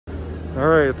All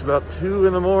right, it's about 2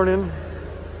 in the morning.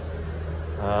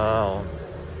 Took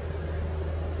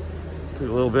a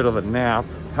little bit of a nap,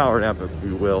 power nap if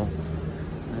you will.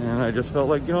 And I just felt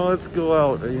like, let's go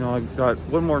out. I got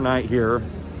one more night here.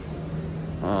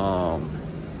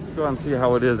 Let's go out and see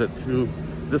how it is at 2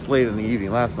 this late in the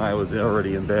evening. Last night I was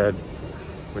already in bed,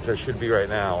 which I should be right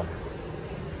now,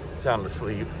 sound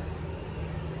asleep.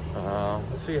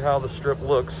 Let's see how the strip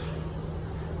looks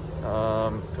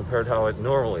compared to how it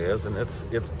normally is, and it's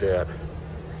dead.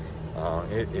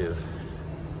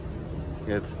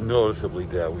 It's noticeably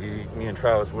dead. Me and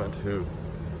Travis went to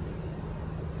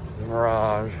the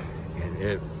Mirage,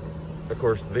 and of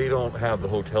course, they don't have the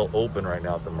hotel open right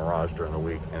now at the Mirage during the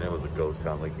week, and it was a ghost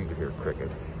town. Like, you could hear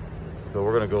crickets. So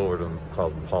we're gonna go over to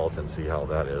Cosmopolitan, see how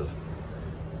that is.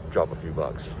 Drop a few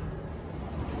bucks.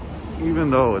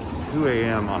 Even though it's 2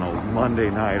 a.m. on a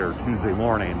Monday night or Tuesday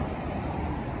morning,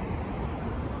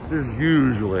 there's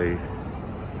usually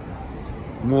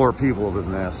more people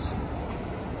than this.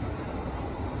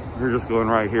 We're just going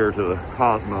right here to the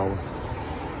Cosmo.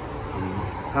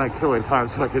 Kind of killing time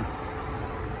so I could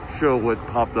show what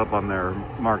popped up on their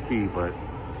marquee, but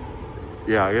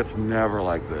yeah, it's never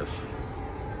like this.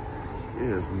 It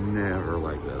is never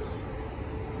like this.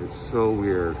 It's so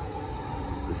weird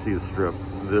to see the strip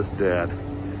this dead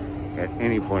at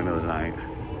any point of the night.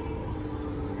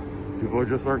 People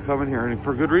just aren't coming here, and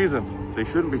for good reason. They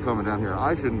shouldn't be coming down here.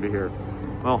 I shouldn't be here.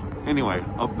 Well, anyway,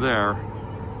 up there,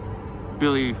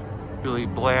 Billy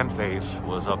Blandface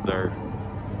was up there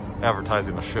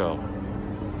advertising the show.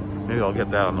 Maybe I'll get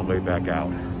that on the way back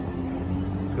out.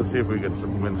 Let's go see if we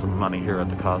can win some money here at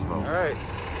the Cosmo. All right,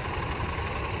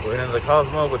 went into the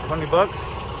Cosmo with 20 bucks.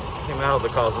 Came out of the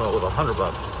Cosmo with 100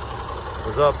 bucks.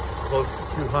 Was up close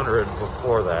to 200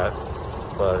 before that,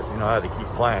 but I had to keep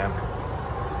playing.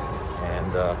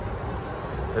 And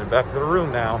headed back to the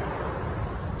room now.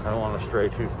 I don't want to stray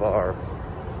too far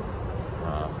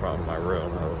from my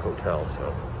room at the hotel,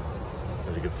 so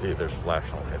as you can see, there's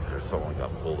flashing lights. There's someone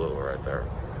got pulled over right there.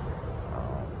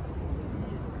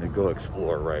 I go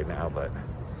explore right now, but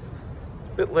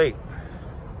it's a bit late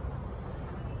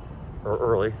or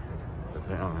early,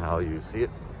 depending on how you see it.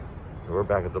 So we're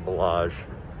back at the Bellage.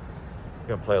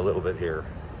 Gonna play a little bit here.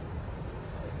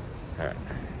 All right.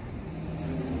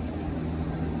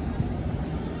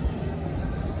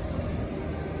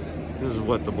 This is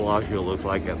what the Bellagio looks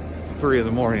like at 3 in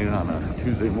the morning on a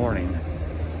Tuesday morning.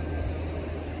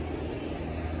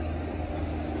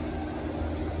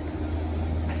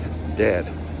 Dead.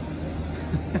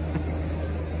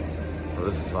 Well,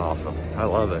 this is awesome. I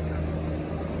love it.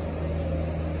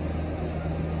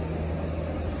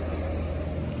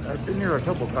 I've been here a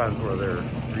couple times where they're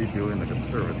redoing the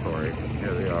conservatory.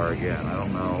 Here they are again. I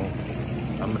don't know.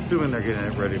 I'm assuming they're getting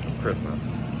it ready for Christmas.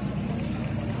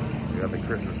 We got the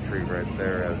Christmas tree right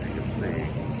there, as you can see.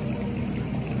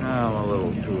 I'm a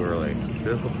little too early.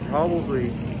 This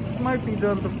might be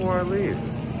done before I leave.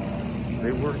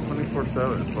 They work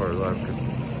 24/7 as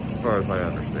far as I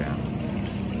understand.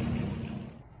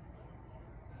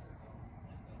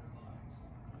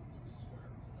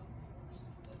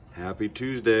 Happy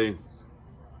Tuesday.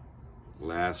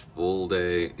 Last full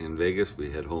day in Vegas.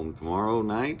 We head home tomorrow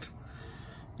night,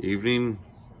 evening.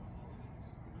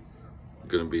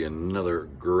 Gonna be another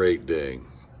great day.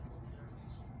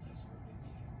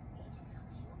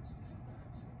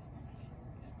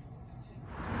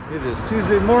 It is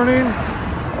Tuesday morning,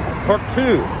 part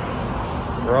 2.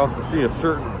 We're off to see a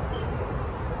certain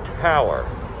tower,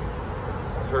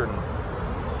 a certain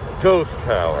ghost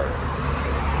tower.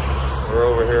 We're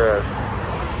over here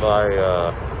by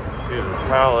Caesar's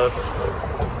Palace,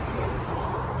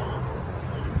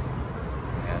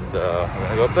 and we're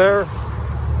gonna go up there.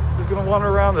 Just gonna wander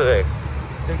around today. I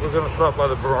think we're gonna stop by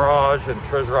the Mirage and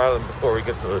Treasure Island before we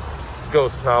get to the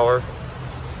ghost tower.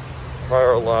 Try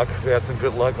our luck. We had some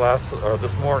good luck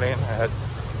this morning at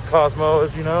Cosmo,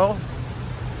 as you know.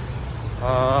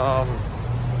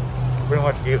 Pretty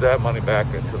much gave that money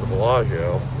back into the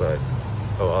Bellagio, but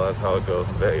oh well, that's how it goes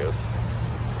in Vegas.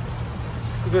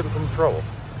 We're getting some trouble.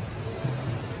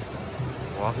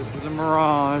 Walking through the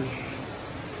Mirage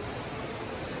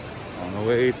on the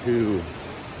way to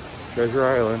Treasure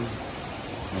Island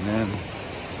and then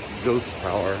Ghost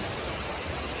Tower.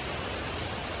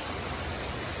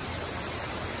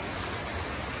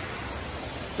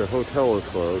 The hotel is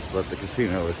closed, but the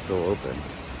casino is still open.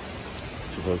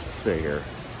 It's supposed to stay here.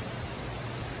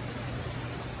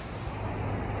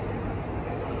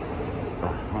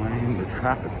 Behind the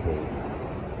traffic pole,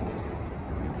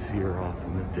 you can see her off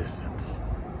in the distance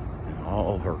in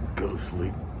all her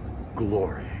ghostly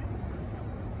glory.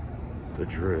 The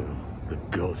drill, the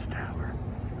ghost tower.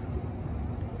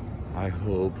 I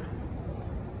hope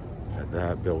that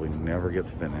that building never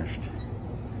gets finished.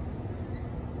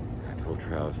 I told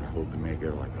Travis I hope to make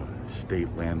it like a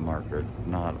state landmark, or it's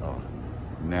not a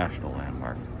national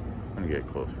landmark. I'm gonna get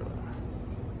closer to that.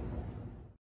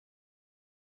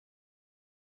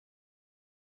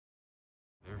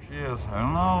 There she is. I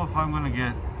don't know if I'm gonna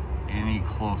get any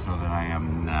closer than I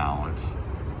am now.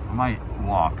 I might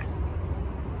walk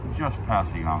just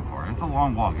past the Encore. It's a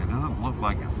long walk. It doesn't look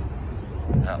like it's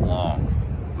that long,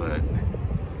 but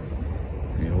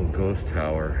the old ghost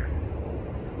tower,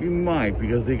 you might,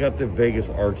 because they got the Vegas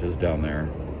arches down there.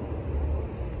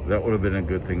 That would have been a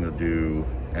good thing to do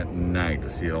at night to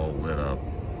see it all lit up.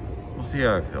 We'll see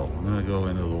how I feel. I'm gonna go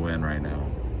into the wind right now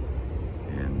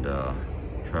and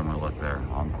try my luck there.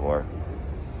 Encore,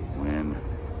 Wynn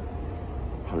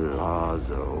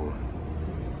Palazzo.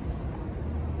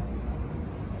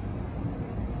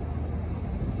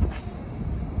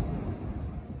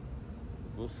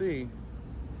 We'll see.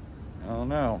 I don't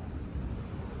know.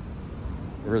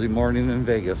 Early morning in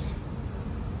Vegas,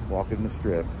 walking the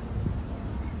strip.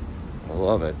 I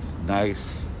love it. It's nice.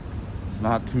 It's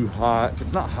not too hot.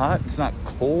 It's not hot. It's not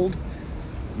cold.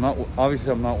 Obviously,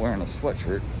 I'm not wearing a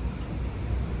sweatshirt.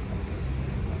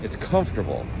 It's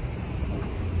comfortable.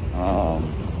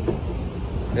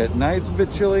 At night it's a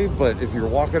bit chilly, but if you're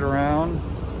walking around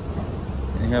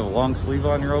and you have a long sleeve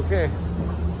on, you're okay.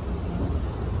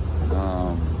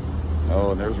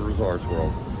 Oh, and there's Resorts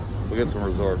World. We'll get some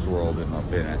Resorts World in a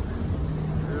minute.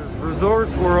 There's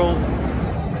Resorts World.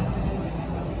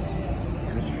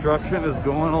 Construction is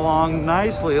going along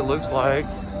nicely, it looks like.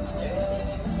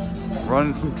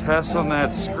 Running some tests on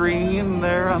that screen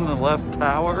there on the left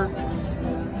tower.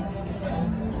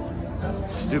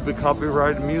 Stupid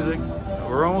copyrighted music.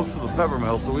 We're almost to the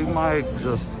Peppermill, so we might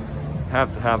just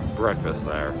have to have breakfast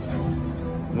there.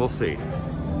 We'll see.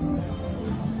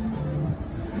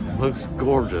 Looks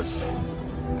gorgeous.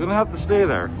 Gonna have to stay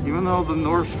there, even though the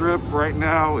North Strip right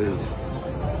now is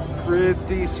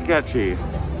pretty sketchy.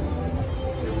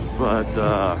 But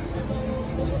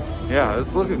yeah,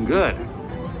 it's looking good.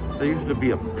 There used to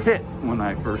be a pit when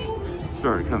I first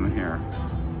started coming here.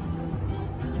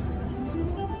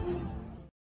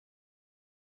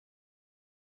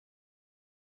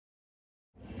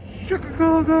 Sugar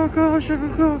go, sugar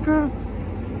go.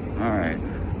 All right,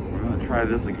 we're gonna try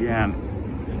this again.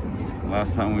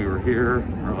 Last time we were here,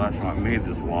 or last time I made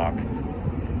this walk, it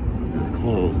was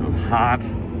closed. It was hot.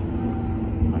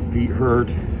 My feet hurt.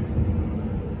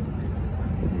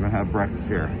 We're gonna have breakfast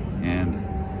here, and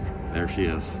there she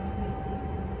is,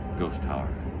 Ghost Tower.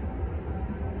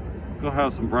 Let's go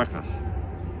have some breakfast,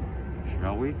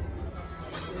 shall we?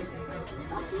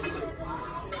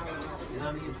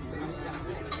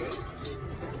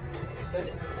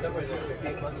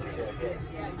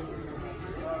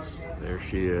 There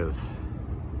she is.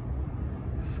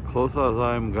 As close as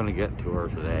I'm gonna get to her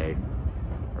today,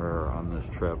 or on this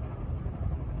trip.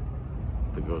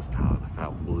 The Ghost Tower, the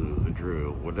Fountain Blue, the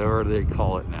Drew, whatever they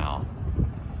call it now.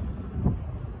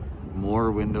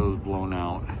 More windows blown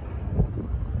out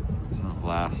since the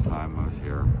last time I was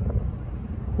here.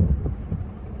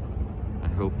 I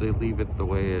hope they leave it the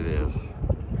way it is.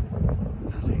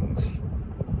 That thing's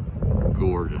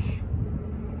gorgeous.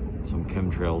 Some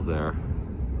chemtrails there.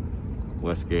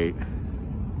 Westgate,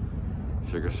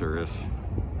 Sugar Circus,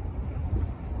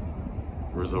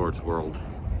 Resorts World,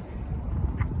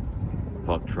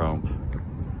 Fuck Trump,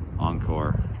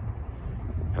 Encore,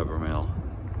 Peppermill,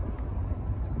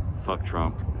 Fuck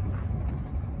Trump.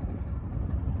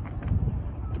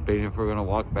 Debating if we're gonna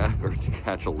walk back or to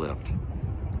catch a lift.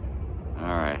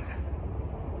 Alright.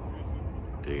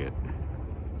 Dig it.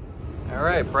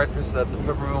 Alright, breakfast at the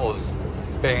Peppermill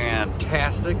was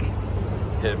fantastic.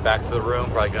 Headed back to the room,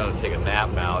 probably gonna take a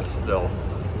nap now. It's still,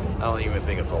 I don't even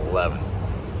think it's 11.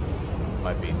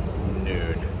 Might be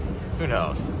noon. Who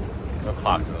knows? No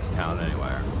clocks in this town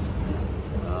anywhere.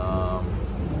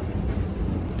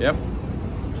 Yep,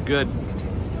 it's good.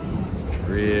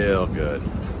 Real good.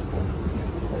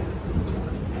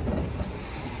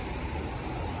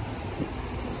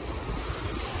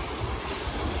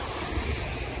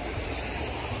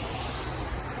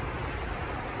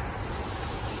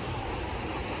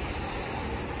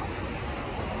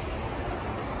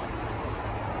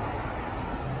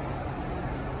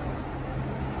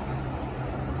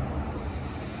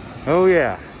 Oh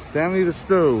yeah, Sammy the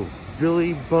Stove,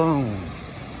 Billy Bones,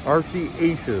 RC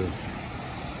Aces.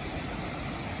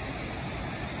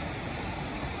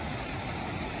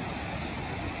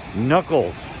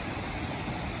 Knuckles.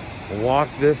 Walk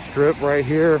this strip right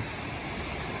here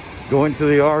going to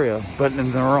the Aria, but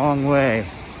in the wrong way.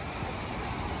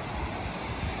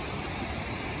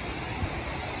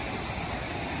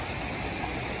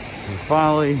 I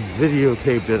finally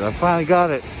videotaped it. I finally got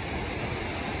it.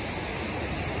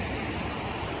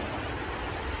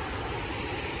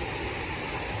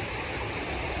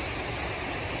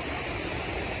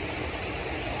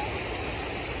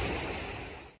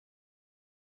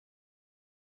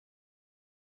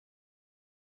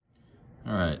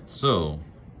 All right, so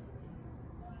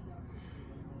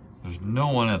there's no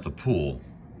one at the pool,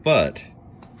 but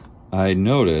I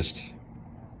noticed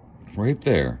right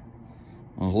there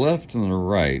on the left and the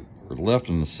right, or left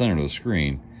and the center of the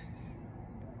screen,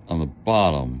 on the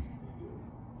bottom,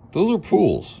 those are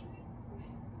pools.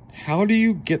 How do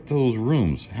you get those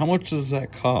rooms? How much does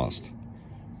that cost?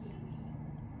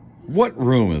 What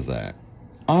room is that?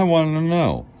 I want to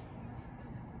know.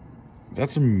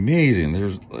 That's amazing.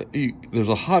 There's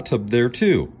a hot tub there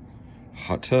too.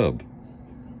 Hot tub.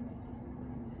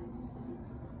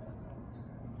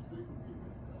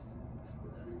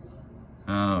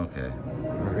 Oh, okay.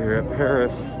 We're here at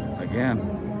Paris again.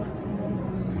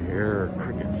 I hear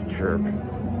crickets chirp.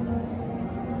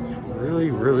 It's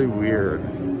really, really weird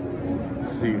to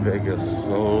see Vegas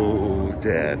so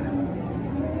dead.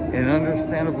 And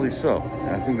understandably so.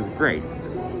 I think it's great.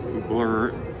 People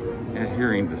are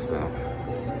adhering to stuff,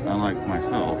 unlike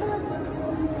myself,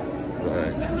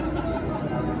 but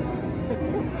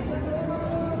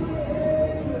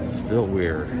still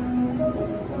weird.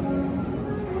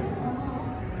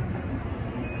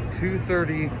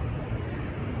 2:30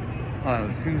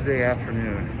 on a Tuesday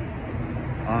afternoon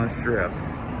on a strip.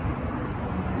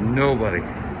 Nobody.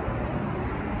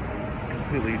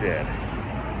 Completely dead.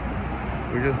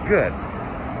 Which is good.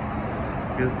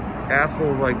 Because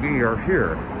assholes like me are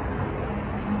here.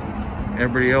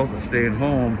 Everybody else is staying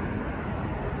home,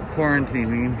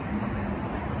 quarantining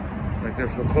like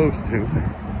they're supposed to.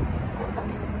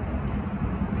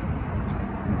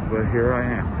 But here I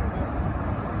am.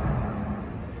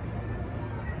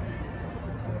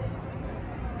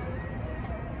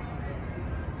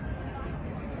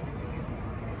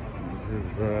 This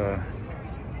is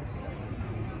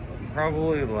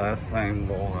probably the last time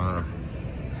we'll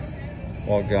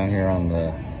walk down here on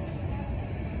the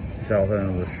south end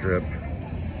of the strip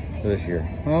this year.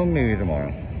 Well, maybe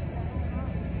tomorrow.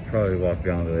 Probably walk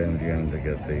down to the MGM to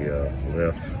get the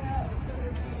lift.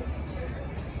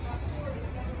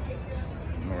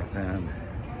 North end.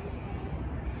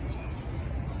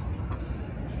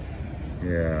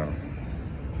 Yeah.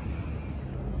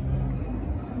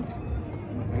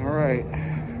 Alright.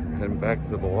 Heading back to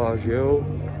the Bellagio.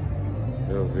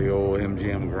 There's the old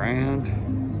MGM Grand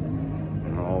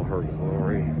in all her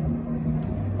glory.